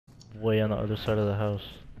way on the other side of the house.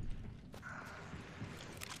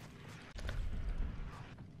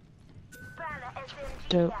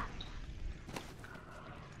 Dope.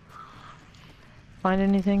 Find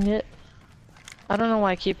anything yet? I don't know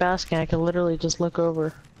why I keep asking. I could literally just look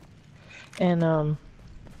over and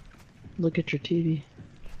look at your TV.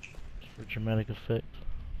 For dramatic effect.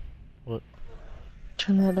 What?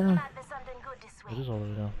 Turn that down. It is all the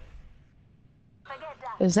way down.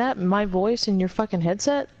 Is that my voice in your fucking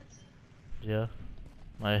headset? Yeah.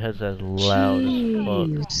 My headset's loud as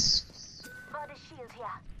fuck. Jeez.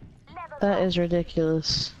 That is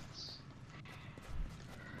ridiculous.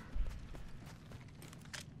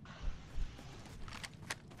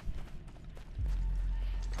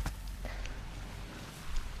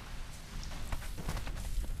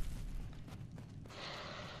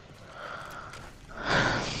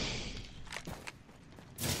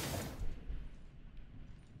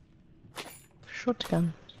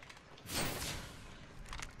 Shotgun.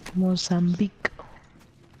 Mozambique.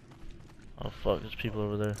 Oh fuck, there's people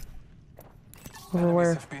over there. Over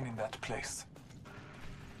where? Have been in that place.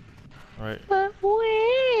 Right. But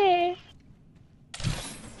where?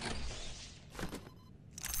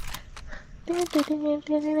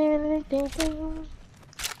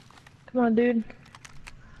 Come on, dude.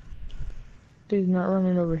 Dude's not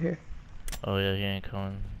running over here. Oh yeah, he ain't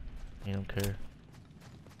coming. He don't care.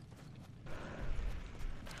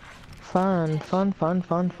 Fun, fun, fun,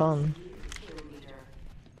 fun, fun.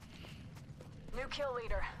 New kill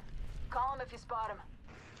leader. Call him if you spot him.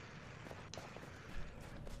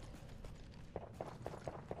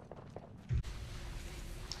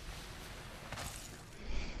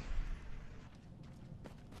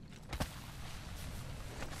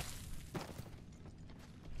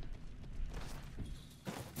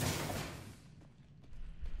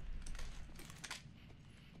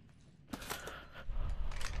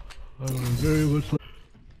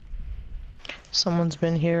 Someone's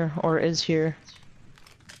been here or is here.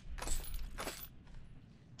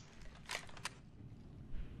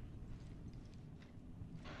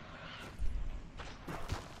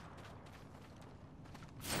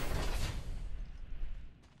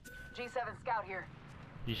 G7 scout here.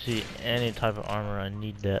 You see any type of armor, I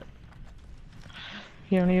need that.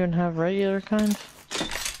 You don't even have regular kind?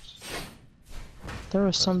 There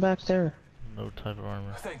was some back there. No type of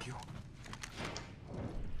armor. Thank you.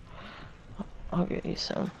 I'll get you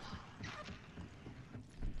some.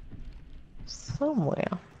 Somewhere.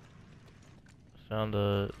 Found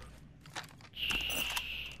a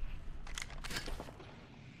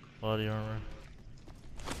body armor.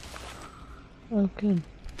 Oh, good.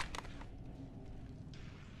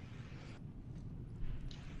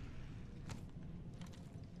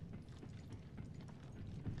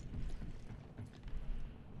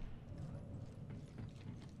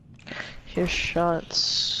 Here's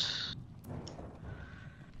shots.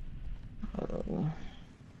 Oh.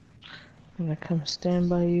 I'm gonna come stand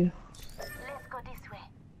by you. Let's go this way.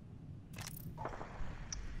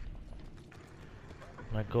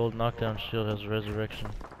 My gold knockdown shield has resurrection.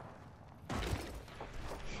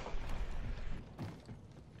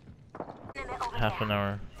 Half an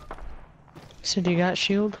hour. So do you got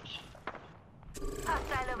shield?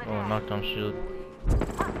 Oh, knockdown shield.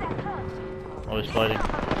 Always fighting.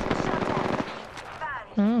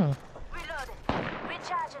 Hmm.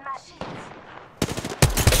 Recharging my shields.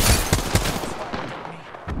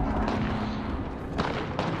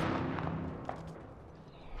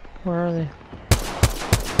 Where are they?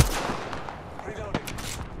 Reloading.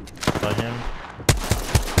 By him.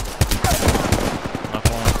 Knock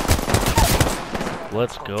one.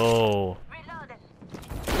 Let's go. Reloading.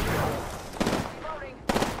 Reloading.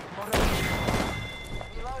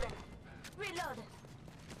 Reloading. Reloading.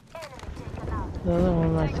 Enemy taken out. The other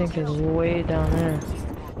one I think is way down there.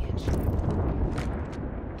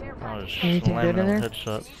 I was Anything good in slamming him there?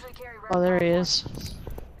 headshot. Oh, there he is.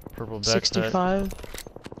 Purple backpack. 65.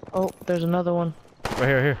 Oh, there's another one. Right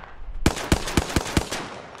here, here.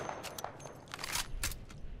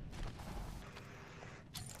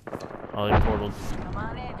 Oh, he portaled. Come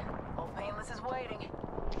on in. Old Painless is waiting.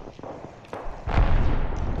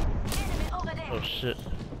 Enemy over there. Oh shit.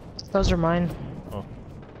 Those are mine. Oh.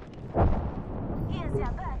 Here's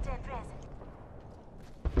your birthday present.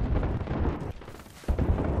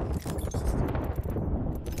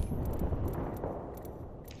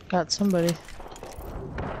 Got somebody.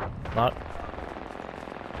 Not.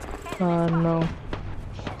 No.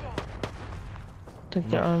 Took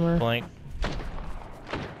the armor. Flank.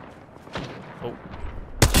 Oh.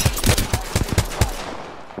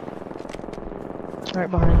 Right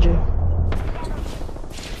behind you.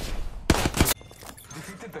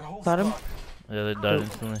 Defeated the whole Got him? squad. Yeah, they died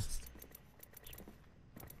instantly.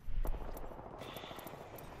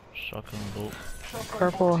 Shotgun bolt.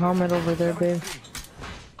 Purple helmet over there, babe.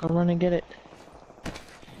 Go run and get it.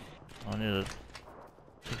 I need to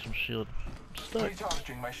take some shield. I'm stuck.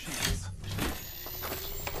 Recharging my shields.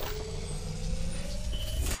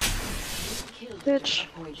 Bitch.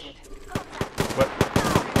 What?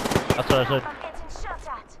 That's what I said. I'm getting shot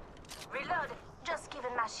at. Reload. Just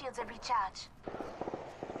giving my shields a recharge.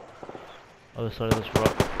 Other side of this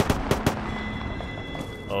rock.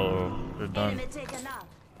 Oh, they're done. Enemy taken out.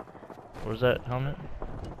 Where's that helmet?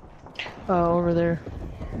 Over there.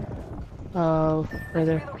 Right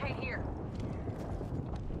there. Relocate here.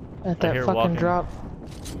 At that here fucking walking. drop.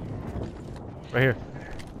 Right here.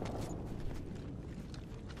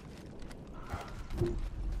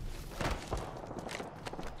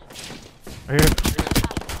 Right here.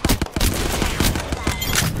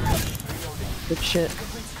 Good shit.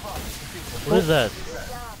 What is that?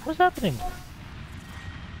 What's happening?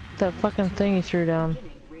 That fucking thing he threw down.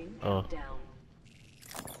 Oh.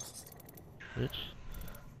 Bitch.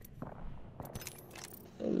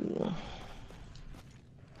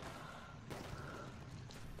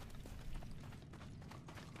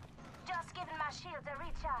 Just giving my shields a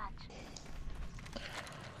recharge.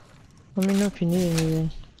 Let me know if you need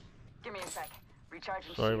anything. Give me a sec.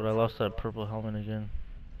 Recharging Sorry, but I lost that purple helmet again.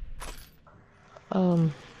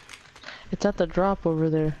 It's at the drop over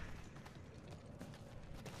there.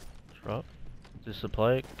 Drop? The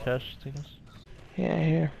supply cache things? Yeah,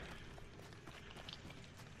 here.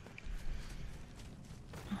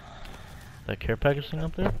 That care package thing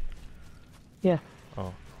up there? Yeah.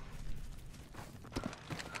 Oh.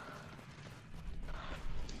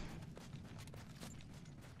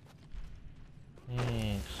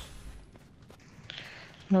 Thanks.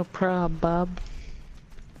 No prob, Bob.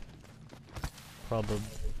 Probably.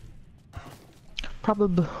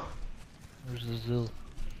 Probably. Where's the Zill?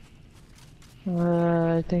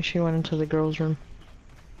 I think she went into the girls' room.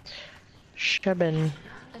 Shebin.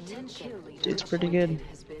 Dude's pretty good.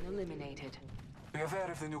 Be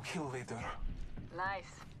aware of the new kill leader. Nice.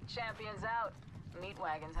 Champions out. Meat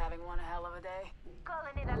wagon's having one hell of a day.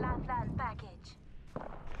 Calling it a lifeline package.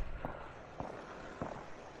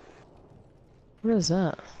 What is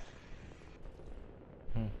that?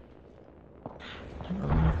 Never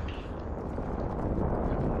mind.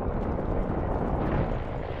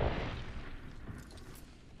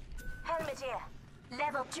 Helmet here.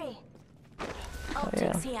 Level 3. yeah.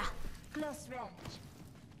 Optics here. Close range.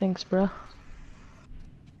 Thanks, bruh.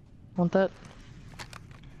 Want that?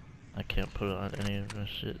 I can't put it on any of my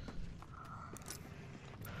shit.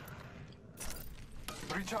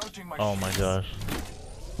 Recharging my Oh my shields. gosh.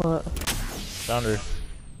 What? Found her.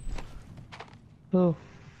 Who?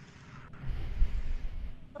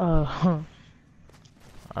 Huh.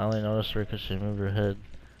 I only noticed her because she moved her head.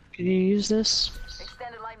 Could you use this?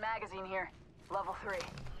 Extended light magazine here. Level 3.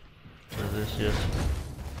 What is this? Yes.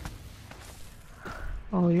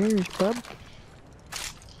 Oh, yours, bub.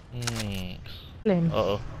 Thanks. Lame.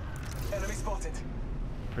 Uh-oh. Enemy spotted.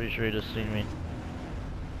 Pretty sure he just seen me.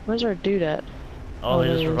 Where's our dude at? Oh, Oh, he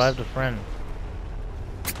there just he is. revived a friend.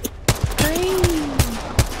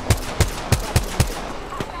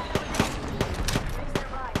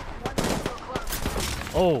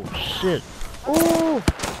 Oh, shit. Oh!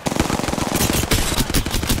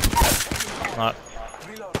 Not.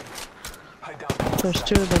 Reloading. Hide down. There's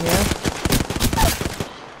two of them, yeah?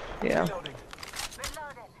 Yeah. Reloading.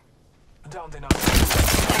 Reloading. Down enough.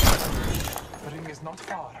 The ring is not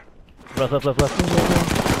far. Left.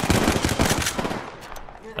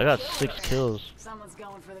 I got 6 kills. Someone's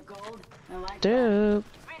going for the gold. I like that. Dude. Reloading.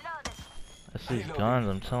 That's these guns,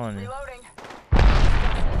 I'm telling you. Reloading.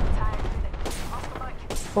 Tired with it. Off the bike.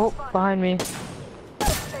 Oh, behind me.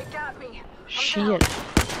 They got me. I'm Shit. down.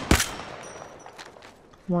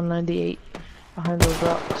 198. Behind those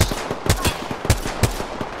rocks.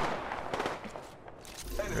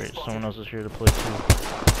 Great, someone else is here to play too.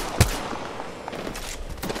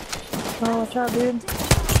 Oh, watch out, dude.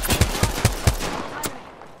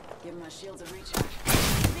 Give my shields a recharge.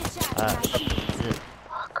 Ah, shit.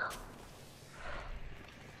 Fuck.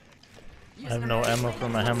 I have no ammo for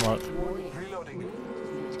my hemlock. Reloading.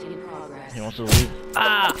 He wants to leave.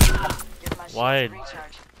 Ah! Give my shields a Wide.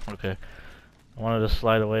 recharge. Okay. I wanted to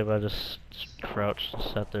slide away, but I just crouched and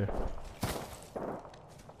sat there.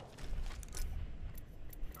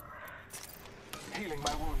 Healing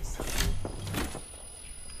my wounds.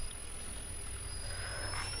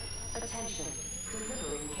 Attention,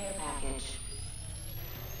 delivering care package.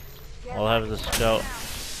 All I have is a scout.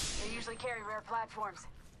 They usually carry rare platforms.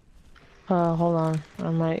 Hold on. I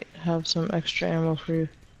might have some extra ammo for you.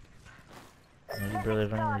 You barely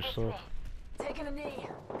have any of your stuff. Taking a knee.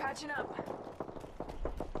 Patching up.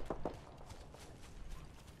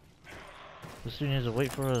 This dude needs to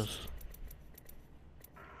wait for us.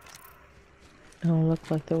 They don't look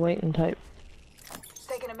like the waiting type.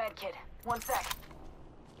 Taking a med kit. 1 sec.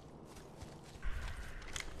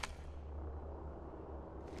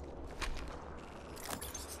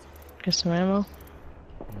 Get some ammo.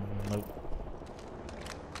 Nope.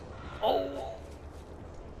 Oh!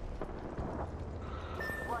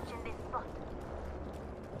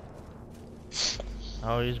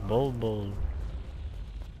 Oh, he's bold.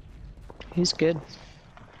 He's good.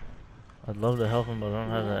 I'd love to help him, but I don't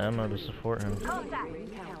have the ammo to support him.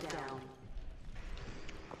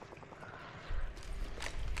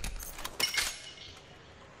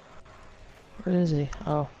 Where is he?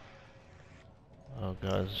 Oh. Oh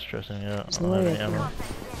god, this is stressing me out. He's I don't have any laying. ammo.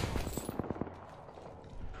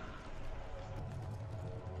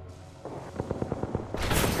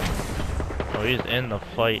 Oh, he's in the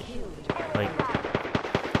fight. Like,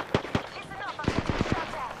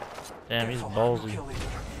 damn, he's ballsy.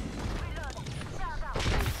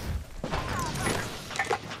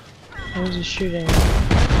 Where's he shooting?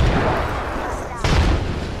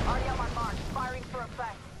 Already on my mark. Firing for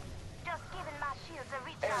effect. Just giving my shields a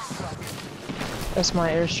recharge. That's my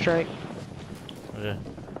airstrike. Okay.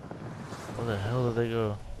 Where the hell did they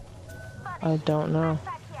go? I don't know.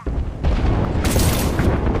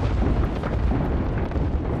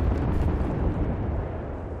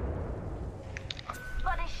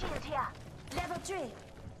 Body shield here. Level 3.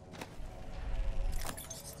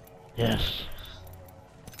 Yes.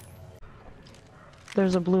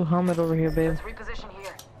 There's a blue helmet over here, babe. Let's reposition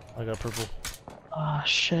here. I got purple. Oh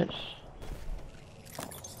shit.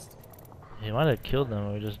 He might have killed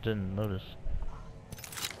them, we just didn't notice.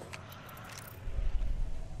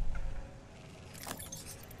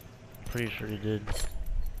 Pretty sure he did.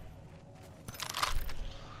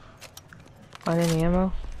 Find any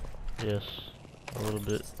ammo? Yes. A little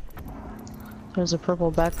bit. There's a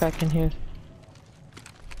purple backpack in here.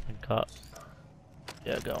 I got.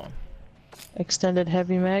 Yeah, got one. Extended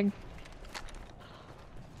heavy mag.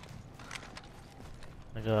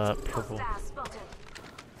 I got purple.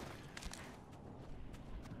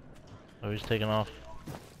 Oh, he's taking off.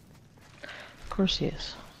 Of course he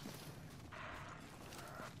is.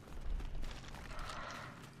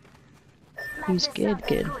 He's good.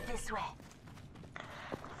 The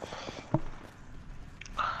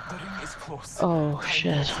ring is close. Oh Time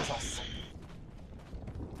shit. presses us.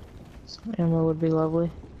 Some ammo would be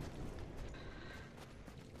lovely.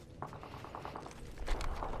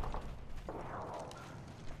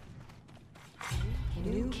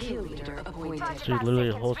 New kill leader appointed. Dude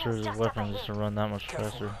literally holsters his weapons just to run that much Careful.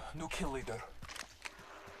 faster. New kill leader.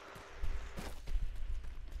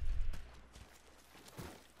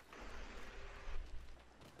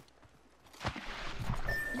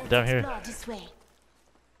 Down here. This way.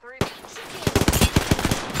 3.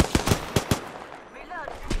 Reload.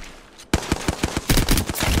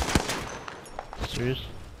 Serious?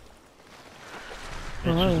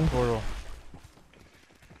 Where It's are just you? a portal.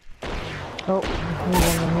 Oh, he's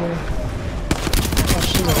over here. Oh,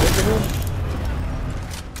 she's a visitor?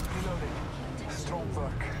 Reloading. Strong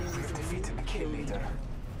work. We've defeated the kill leader.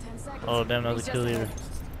 10 seconds. Oh damn, that was a kill leader.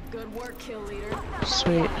 Good work, kill leader.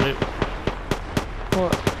 Sweet. Wait,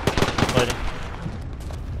 What? fighting.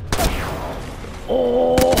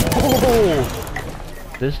 Oh!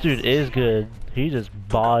 This dude is good. He just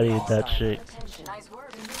bodied that chick. Nice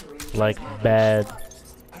work. Like bad.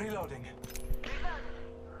 Reloading.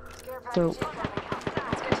 Dope.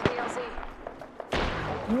 Let's get to the LZ.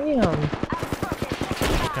 Damn.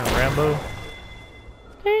 Fucking Rambo.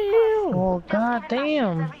 Damn! Oh, god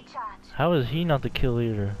damn. How is he not the kill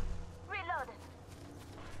leader? Reload.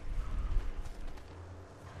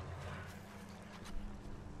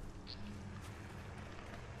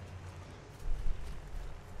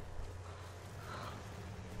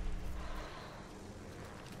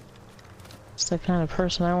 It's the kind of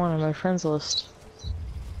person I want on my friends list.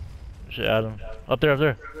 Should add him. Up there, up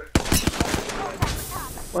there.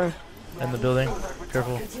 Where? In the building.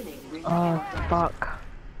 Careful. Oh, fuck.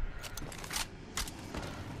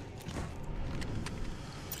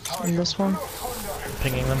 And this one?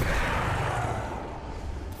 Pinging them.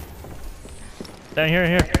 Down here,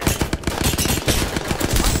 here.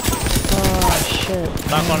 Oh, shit.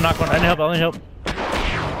 Knock one, knock one. I need help, I need help.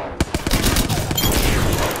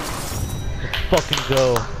 Let's fucking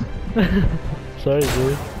go. Sorry,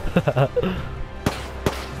 dude.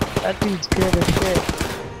 That dude's good as shit.